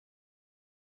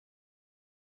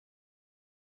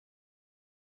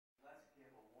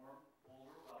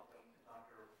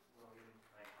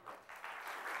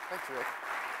Rick.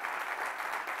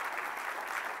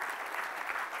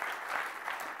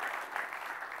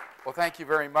 Well, thank you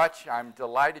very much. I'm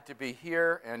delighted to be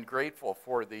here and grateful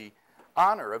for the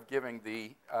honor of giving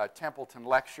the Templeton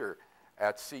Lecture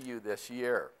at CU this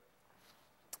year.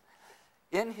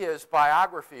 In his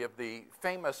biography of the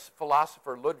famous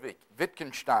philosopher Ludwig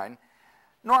Wittgenstein,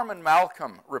 Norman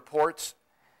Malcolm reports,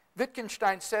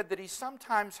 Wittgenstein said that he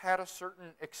sometimes had a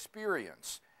certain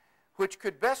experience which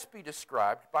could best be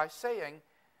described by saying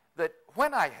that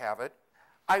when I have it,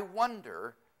 I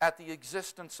wonder at the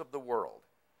existence of the world.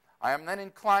 I am then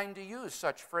inclined to use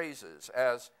such phrases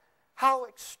as, how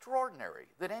extraordinary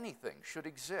that anything should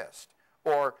exist,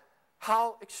 or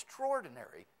how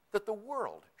extraordinary that the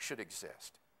world should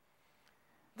exist.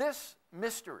 This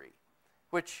mystery,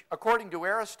 which according to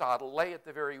Aristotle lay at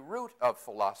the very root of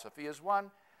philosophy, is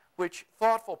one which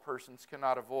thoughtful persons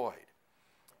cannot avoid.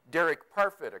 Derek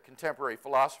Parfit, a contemporary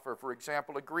philosopher, for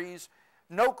example, agrees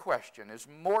no question is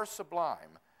more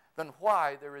sublime than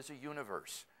why there is a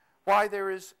universe, why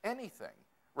there is anything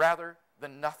rather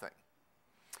than nothing.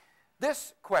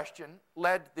 This question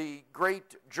led the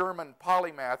great German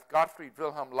polymath Gottfried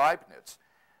Wilhelm Leibniz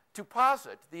to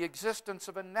posit the existence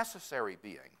of a necessary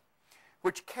being,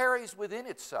 which carries within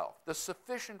itself the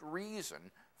sufficient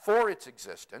reason for its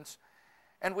existence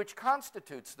and which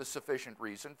constitutes the sufficient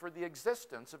reason for the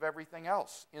existence of everything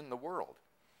else in the world.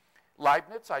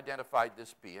 Leibniz identified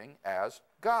this being as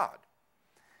God.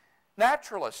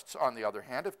 Naturalists, on the other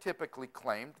hand, have typically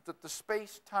claimed that the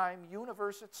space-time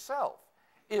universe itself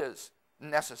is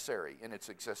necessary in its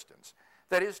existence.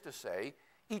 That is to say,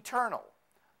 eternal,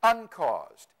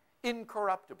 uncaused,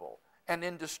 incorruptible, and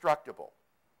indestructible.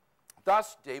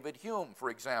 Thus, David Hume,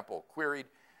 for example, queried,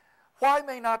 why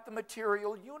may not the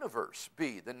material universe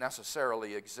be the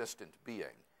necessarily existent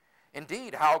being?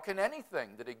 Indeed, how can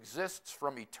anything that exists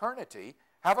from eternity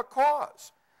have a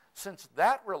cause, since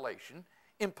that relation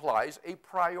implies a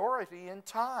priority in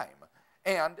time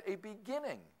and a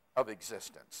beginning of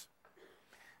existence?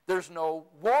 There's no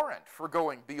warrant for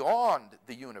going beyond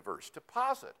the universe to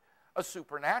posit a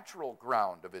supernatural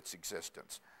ground of its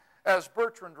existence. As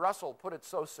Bertrand Russell put it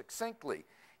so succinctly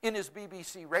in his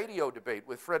BBC radio debate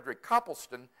with Frederick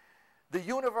Copleston, the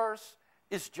universe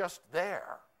is just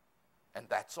there, and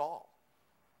that's all.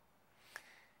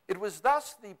 It was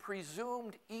thus the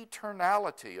presumed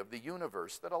eternality of the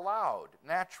universe that allowed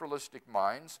naturalistic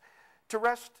minds to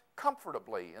rest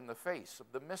comfortably in the face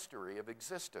of the mystery of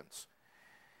existence.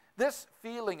 This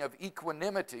feeling of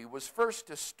equanimity was first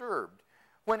disturbed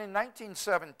when in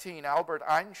 1917 Albert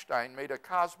Einstein made a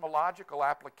cosmological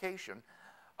application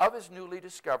of his newly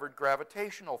discovered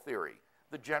gravitational theory,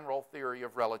 the general theory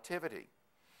of relativity.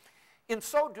 In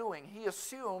so doing, he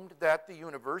assumed that the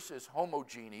universe is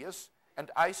homogeneous and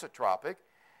isotropic,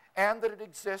 and that it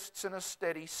exists in a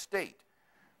steady state,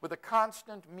 with a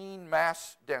constant mean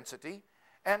mass density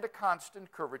and a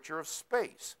constant curvature of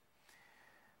space.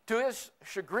 To his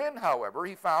chagrin, however,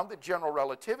 he found that general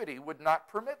relativity would not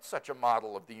permit such a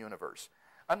model of the universe,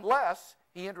 unless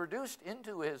he introduced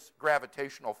into his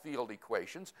gravitational field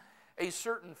equations a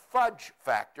certain fudge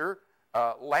factor,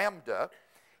 lambda,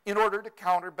 in order to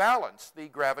counterbalance the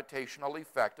gravitational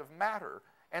effect of matter,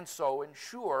 and so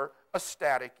ensure a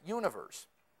static universe.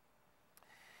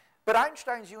 But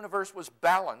Einstein's universe was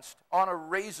balanced on a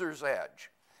razor's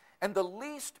edge, and the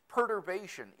least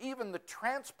perturbation, even the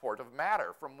transport of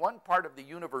matter from one part of the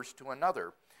universe to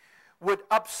another, would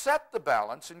upset the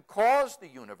balance and cause the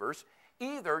universe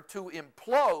either to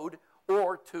implode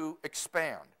or to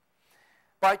expand.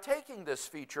 By taking this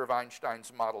feature of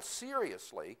Einstein's model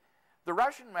seriously, the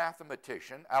Russian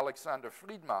mathematician Alexander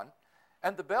Friedmann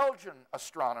and the Belgian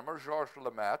astronomer Georges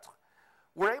Lemaitre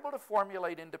were able to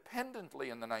formulate independently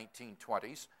in the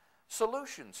 1920s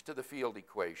solutions to the field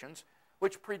equations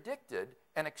which predicted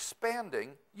an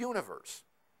expanding universe.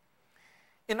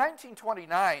 In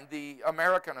 1929, the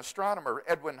American astronomer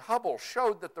Edwin Hubble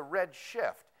showed that the red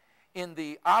shift in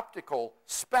the optical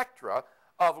spectra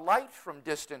of light from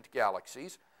distant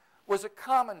galaxies was a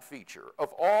common feature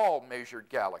of all measured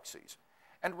galaxies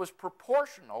and was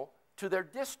proportional to their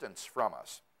distance from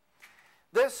us.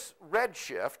 This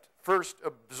redshift, first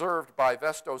observed by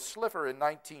Vesto Slipher in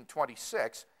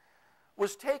 1926,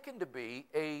 was taken to be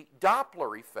a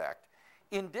Doppler effect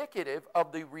indicative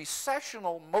of the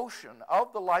recessional motion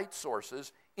of the light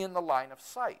sources in the line of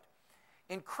sight.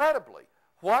 Incredibly,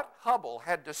 what Hubble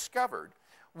had discovered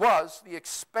was the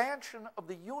expansion of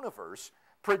the universe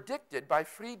predicted by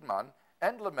Friedmann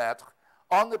and Lemaitre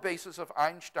on the basis of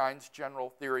Einstein's general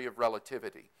theory of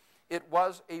relativity. It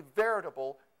was a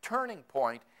veritable turning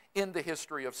point in the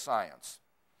history of science.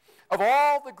 Of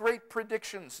all the great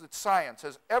predictions that science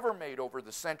has ever made over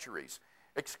the centuries,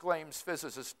 exclaims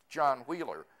physicist John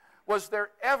Wheeler, was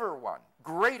there ever one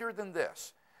greater than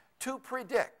this, to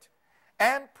predict,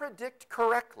 and predict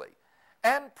correctly,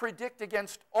 and predict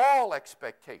against all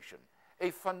expectation,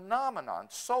 a phenomenon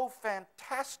so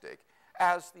fantastic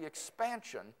as the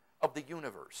expansion of the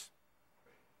universe.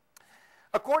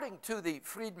 According to the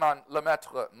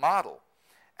Friedmann-Lemaitre model,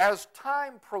 as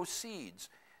time proceeds,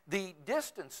 the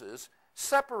distances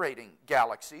separating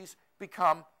galaxies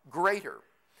become greater.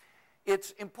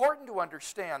 It's important to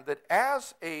understand that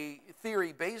as a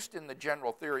theory based in the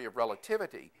general theory of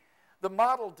relativity, the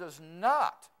model does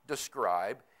not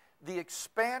describe the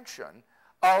expansion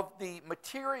of the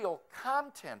material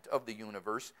content of the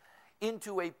universe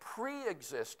into a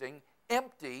pre-existing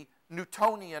empty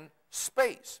Newtonian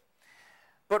space,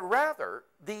 but rather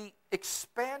the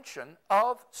expansion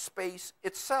of space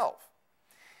itself.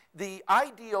 The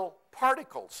ideal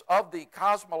particles of the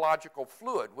cosmological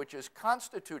fluid, which is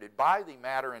constituted by the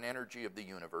matter and energy of the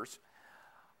universe,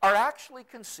 are actually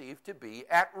conceived to be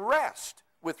at rest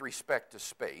with respect to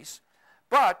space,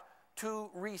 but to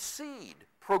recede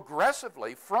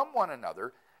progressively from one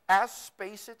another as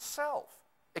space itself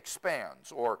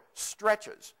expands or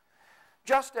stretches,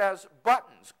 just as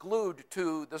buttons glued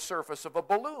to the surface of a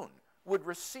balloon would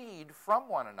recede from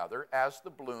one another as the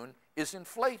balloon is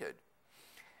inflated.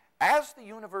 As the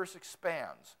universe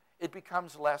expands, it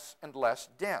becomes less and less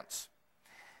dense.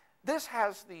 This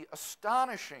has the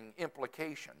astonishing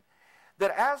implication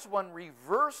that as one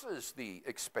reverses the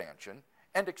expansion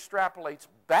and extrapolates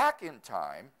back in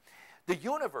time, the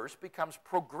universe becomes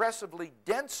progressively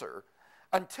denser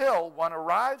until one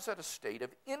arrives at a state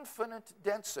of infinite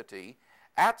density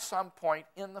at some point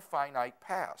in the finite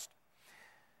past.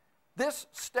 This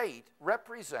state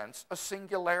represents a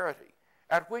singularity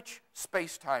at which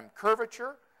space-time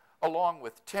curvature, along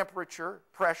with temperature,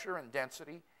 pressure, and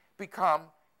density,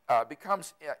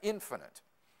 becomes infinite.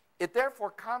 It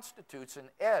therefore constitutes an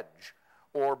edge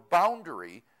or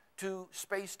boundary to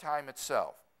space-time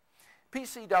itself.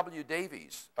 P.C.W.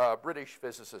 Davies, a British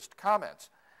physicist, comments,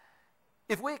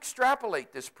 if we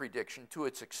extrapolate this prediction to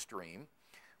its extreme,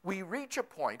 we reach a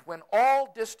point when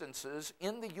all distances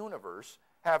in the universe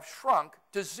have shrunk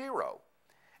to zero.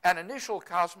 An initial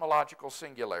cosmological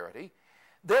singularity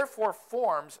therefore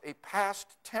forms a past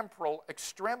temporal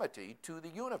extremity to the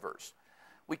universe.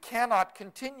 We cannot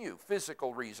continue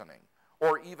physical reasoning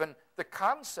or even the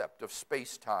concept of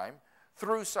space-time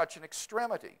through such an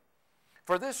extremity.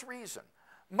 For this reason,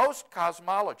 most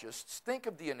cosmologists think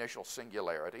of the initial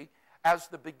singularity as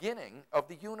the beginning of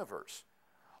the universe.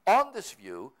 On this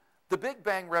view, the Big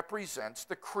Bang represents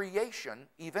the creation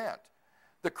event,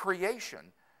 the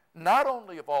creation not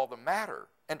only of all the matter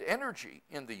and energy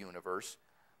in the universe,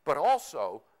 but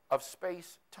also of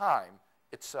space-time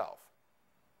itself.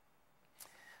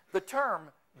 The term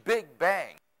Big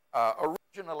Bang,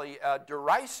 originally a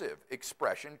derisive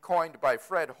expression coined by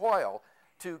Fred Hoyle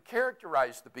to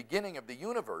characterize the beginning of the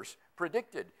universe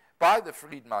predicted by the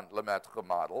Friedmann-Lemaitre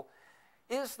model,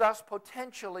 is thus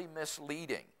potentially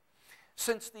misleading,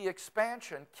 since the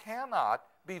expansion cannot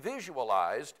be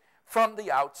visualized from the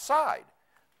outside,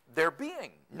 there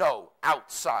being no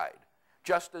outside,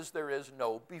 just as there is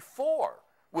no before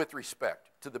with respect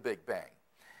to the Big Bang.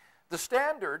 The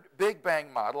standard Big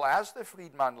Bang model, as the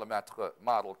Friedmann-Lemaitre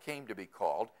model came to be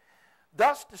called,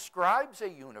 thus describes a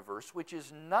universe which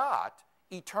is not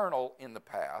eternal in the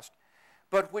past,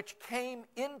 but which came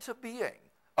into being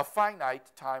a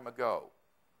finite time ago.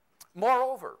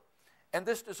 Moreover, and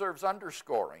this deserves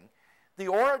underscoring, the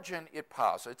origin it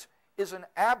posits is an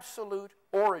absolute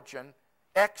origin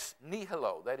ex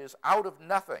nihilo, that is, out of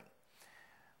nothing.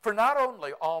 For not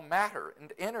only all matter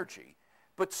and energy,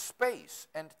 but space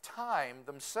and time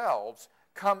themselves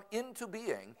come into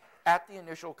being at the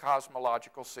initial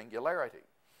cosmological singularity.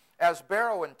 As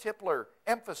Barrow and Tipler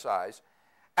emphasize,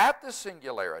 at the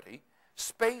singularity,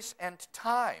 space and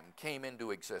time came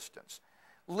into existence.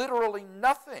 Literally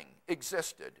nothing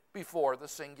existed before the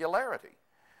singularity.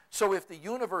 So if the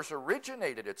universe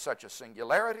originated at such a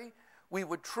singularity, we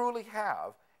would truly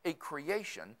have a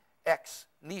creation ex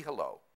nihilo.